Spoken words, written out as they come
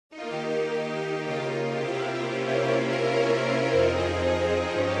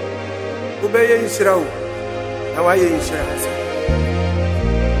Obey Israel. Now I Israel.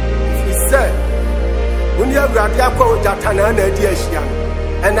 He said, when you have got Yako Jatana and Ediation,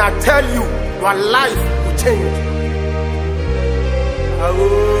 and I tell you, your life will change.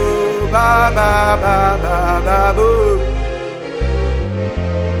 Oh, ba ba ba ba ba boo.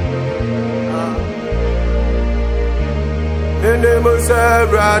 The name of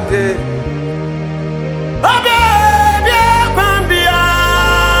Sabrade.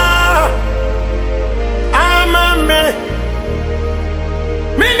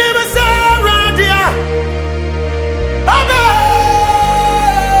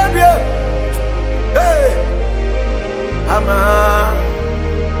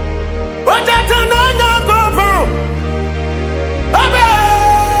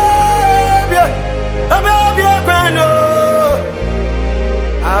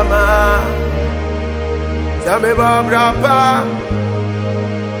 Same Barbara Pa,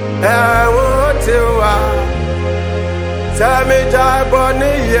 I want to Same Jai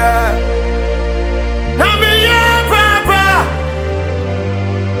Bonia, Nami ya Papa,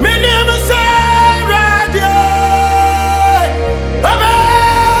 my name is Radio,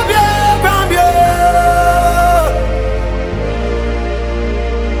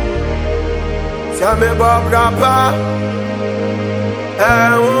 Same Barbara Pa, I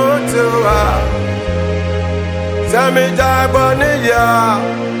want to Same Jai Bonia,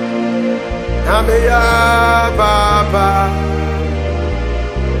 Nami ya Papa,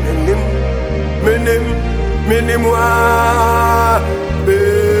 Minim wa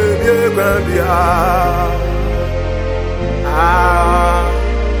baby Gambia.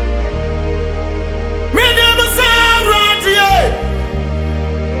 Minim Sabrade.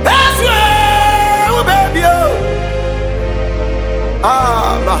 That's where baby.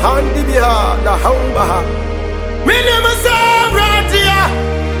 Mahandi biha da haumba. Minim Sabrade.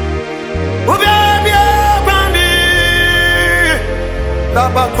 Baby Gambia.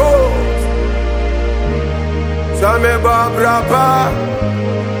 Labako. Same Barbara Pa,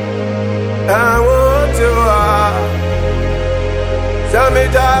 I want to Same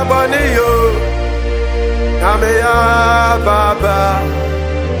Jai Bonia, Nami ya Papa,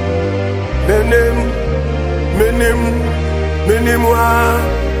 Minim wa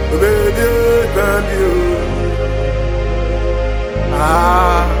baby Gambia.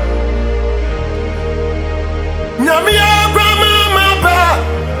 Nami ya Grandma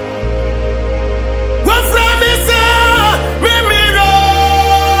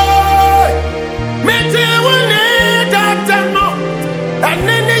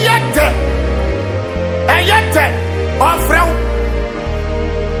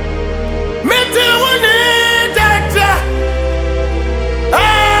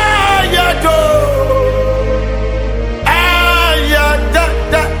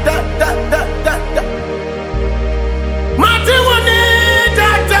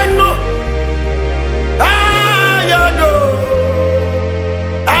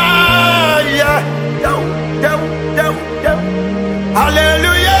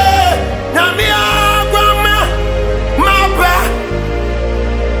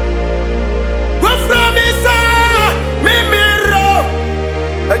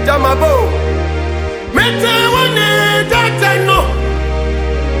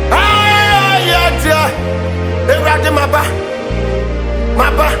Pa.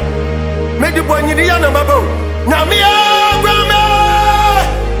 Maba, me di boy ni di yana mabo. Na mi agrama,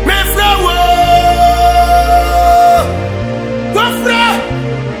 me frawo. Wafra,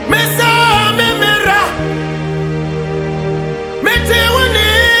 me sa me mera. Me te woni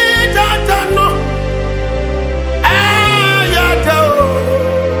tata no. Ayado.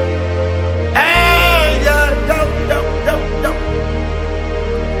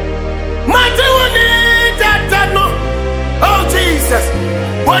 Mate woni tata no. Oh Jesus.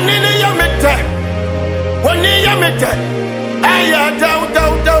 One in a yamete, one in yamete. Aya down.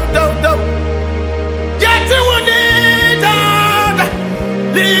 Get one in that.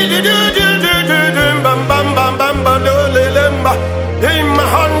 Bam do lemba. In my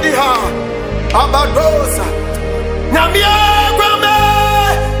handi ha. Abadosa. Namia grame.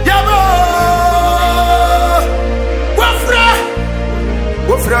 Yabo.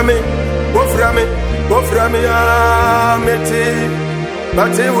 Wafra me ameti.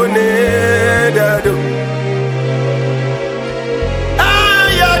 But it will need a do.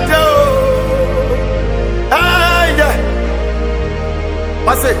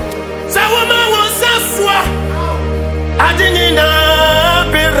 I said, Sawama was a swa. I didn't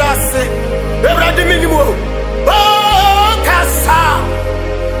know Pirasi. Ever the minimum. Oh, Cassa.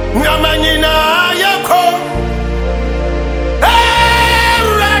 Yamanina Yako.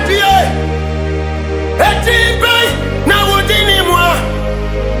 Radio.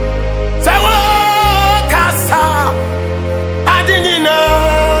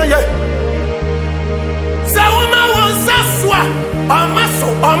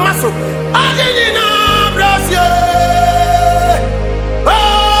 Omaso Adinina Brasie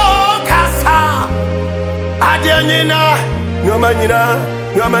Oh Kasa Adinina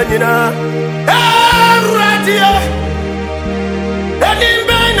Nyomanina Radio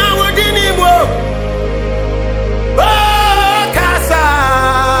Edimbena Wodinimo Oh Kasa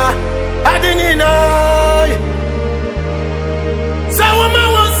Adinina Sawama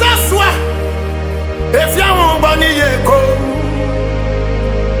Wonsaswa If you want Bonnie Yeko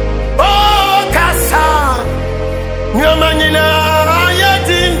Oh Kasa Nyomanina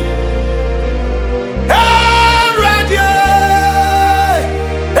Yeti Radio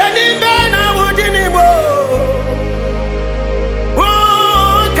Edimbena Wodinimo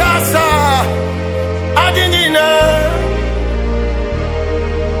Oh Kasa Adinina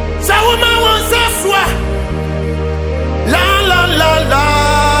Sawama Wonsaswa La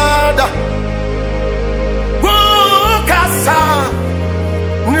da Oh Kasa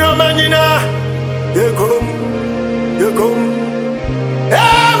Nyomanina Yekom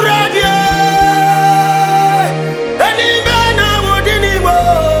Radio Edimbena Wodinimo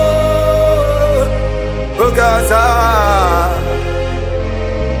Oh Kasa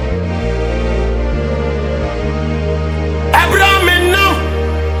Abraham now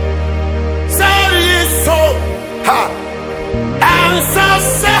Sorry so ha and so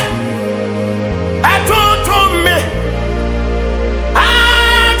say I told me I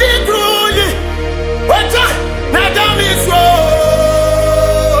did really what Nadam is so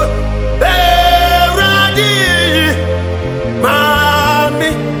ready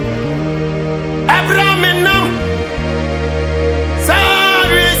Mommy Abraham now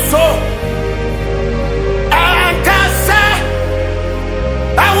sorry so and Kasa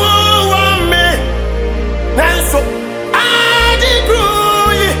I will want me and so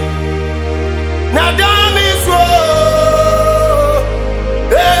Nadam is so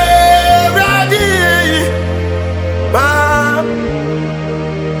ready, Mom.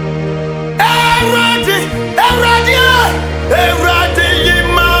 Ready,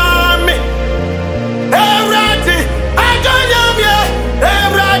 Mommy. Ready, I don't know yet.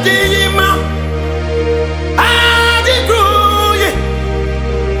 Ready, Mom. I agree.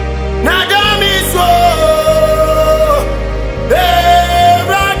 Nadam is so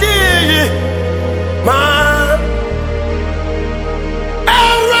ready. Man,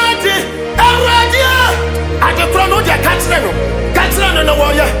 already, I just don't know the catching no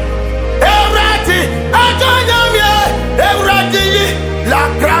warrior. Already, I don't know yet. Already, la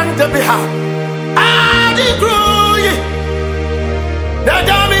grande beha. I agree.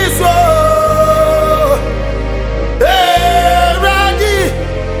 Nadam is so ready.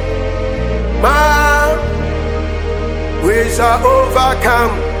 Man, we shall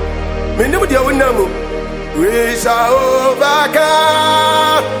overcome. We shall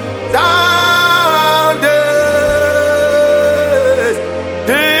overcome days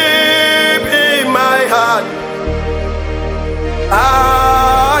deep in my heart. I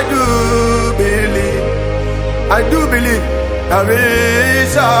do believe that we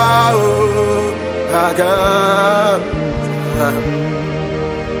shall overcome.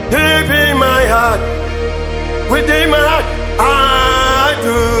 Deep in my heart, within my heart, I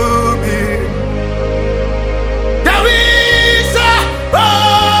do believe.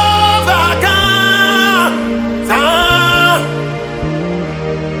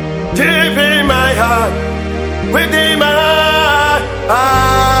 Deep in my heart, within my heart,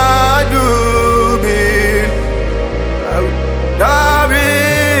 I do believe that we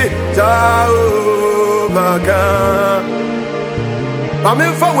shall overcome. I'm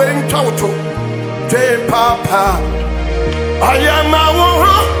in for when total, J Papa. I am my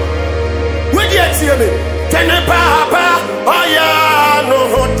woman. Would you see me? Ten Papa, I am no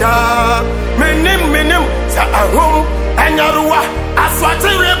hotel. Minim, sa ahum, and Yarua,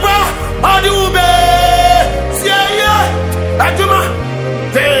 Aswati River. Adube, yeah, Aduma,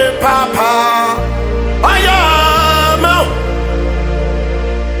 de Papa, I am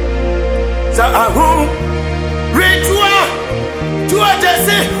Sahum, Ritual, to a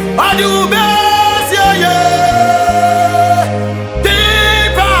Jesse, Adube, yeah, de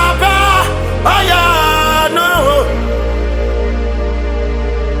Papa, I am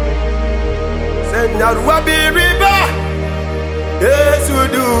Send Yarwabi River. Yes, you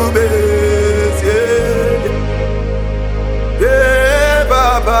do best, yeah,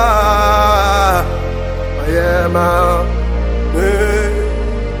 Baba, I am out.